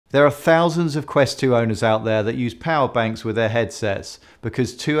There are thousands of Quest 2 owners out there that use power banks with their headsets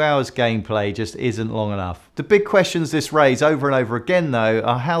because 2 hours gameplay just isn't long enough. The big questions this raises over and over again though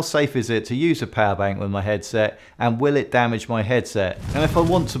are how safe is it to use a power bank with my headset, and will it damage my headset? And if I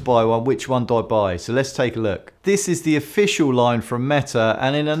want to buy one, which one do I buy? So let's take a look. This is the official line from Meta,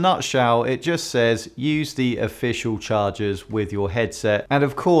 and in a nutshell it just says use the official chargers with your headset. And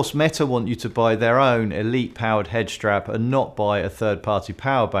of course Meta want you to buy their own elite powered head strap and not buy a third-party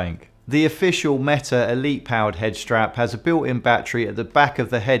power bank. The official Meta Elite powered head strap has a built-in battery at the back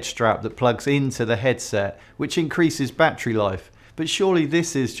of the head strap that plugs into the headset, which increases battery life. But surely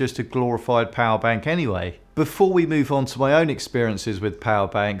this is just a glorified power bank anyway. Before we move on to my own experiences with power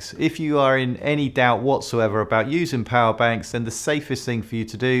banks, if you are in any doubt whatsoever about using power banks, then the safest thing for you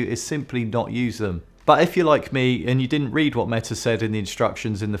to do is simply not use them. But if you're like me and you didn't read what Meta said in the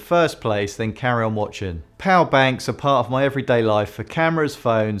instructions in the first place, then carry on watching. Power banks are part of my everyday life for cameras,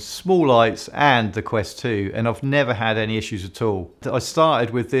 phones, small lights and the Quest 2, and I've never had any issues at all. I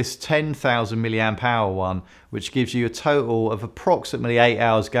started with this 10,000 milliamp hour one, which gives you a total of approximately 8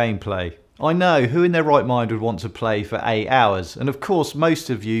 hours gameplay. I know, who in their right mind would want to play for 8 hours? And of course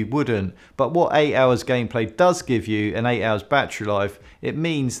most of you wouldn't, but what 8 hours gameplay does give you, and 8 hours battery life, it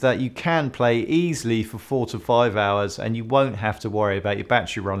means that you can play easily for 4 to 5 hours and you won't have to worry about your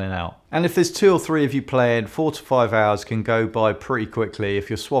battery running out. And if there's 2 or 3 of you playing, 4 to 5 hours can go by pretty quickly if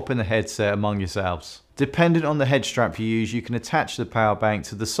you're swapping the headset among yourselves. Depending on the head strap you use, you can attach the power bank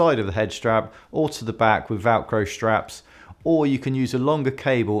to the side of the head strap or to the back with Velcro straps, or you can use a longer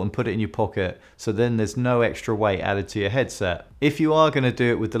cable and put it in your pocket, so then there's no extra weight added to your headset. If you are going to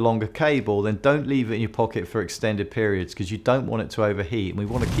do it with the longer cable, then don't leave it in your pocket for extended periods because you don't want it to overheat, and we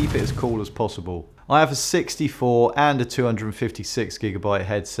want to keep it as cool as possible. I have a 64 and a 256GB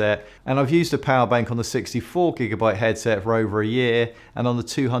headset, and I've used a power bank on the 64GB headset for over a year and on the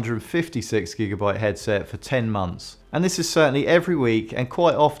 256GB headset for 10 months. And this is certainly every week and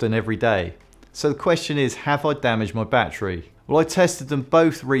quite often every day. So the question is, have I damaged my battery? Well, I tested them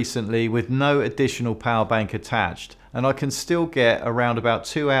both recently with no additional power bank attached, and I can still get around about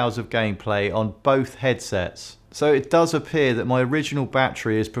 2 hours of gameplay on both headsets. So it does appear that my original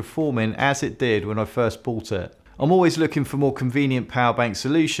battery is performing as it did when I first bought it. I'm always looking for more convenient power bank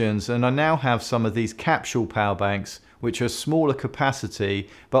solutions, and I now have some of these Capsule power banks, which are smaller capacity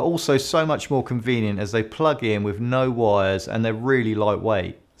but also so much more convenient as they plug in with no wires and they're really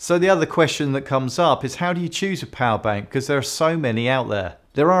lightweight. So the other question that comes up is, how do you choose a power bank? Because there are so many out there.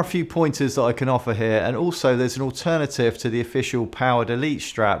 There are a few pointers that I can offer here, and also there's an alternative to the official powered elite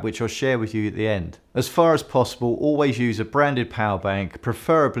strap which I'll share with you at the end. As far as possible, always use a branded power bank,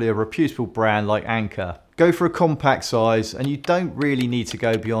 preferably a reputable brand like Anker. Go for a compact size, and you don't really need to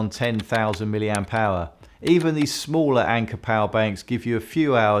go beyond 10,000 milliamp hour. Even these smaller Anker power banks give you a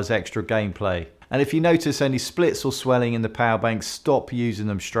few hours extra gameplay. And if you notice any splits or swelling in the power bank, stop using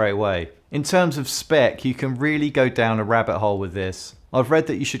them straight away. In terms of spec, you can really go down a rabbit hole with this. I've read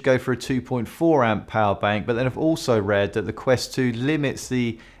that you should go for a 2.4 amp power bank, but then I've also read that the Quest 2 limits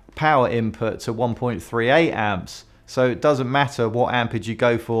the power input to 1.38 amps. So it doesn't matter what ampage you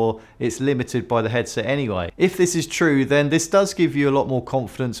go for, it's limited by the headset anyway. If this is true, then this does give you a lot more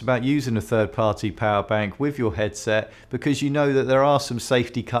confidence about using a third-party power bank with your headset, because you know that there are some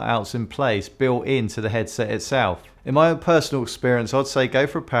safety cutouts in place built into the headset itself. In my own personal experience, I'd say go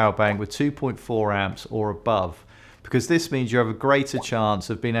for a power bank with 2.4 amps or above, because this means you have a greater chance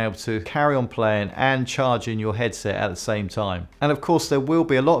of being able to carry on playing and charging your headset at the same time. And of course there will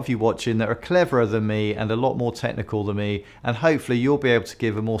be a lot of you watching that are cleverer than me and a lot more technical than me, and hopefully you'll be able to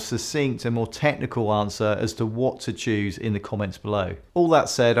give a more succinct and more technical answer as to what to choose in the comments below. All that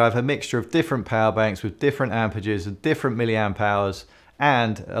said, I have a mixture of different power banks with different ampages and different milliamp hours,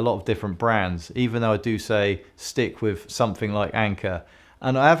 and a lot of different brands, even though I do say stick with something like Anker.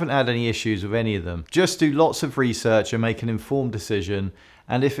 And I haven't had any issues with any of them. Just do lots of research and make an informed decision,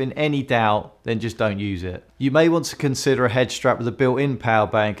 and if in any doubt, then just don't use it. You may want to consider a head strap with a built-in power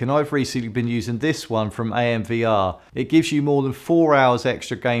bank, and I've recently been using this one from AMVR. It gives you more than 4 hours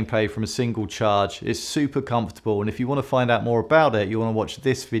extra gameplay from a single charge. It's super comfortable, and if you want to find out more about it, you want to watch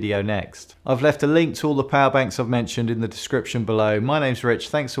this video next. I've left a link to all the power banks I've mentioned in the description below. My name's Rich,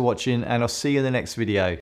 thanks for watching, and I'll see you in the next video.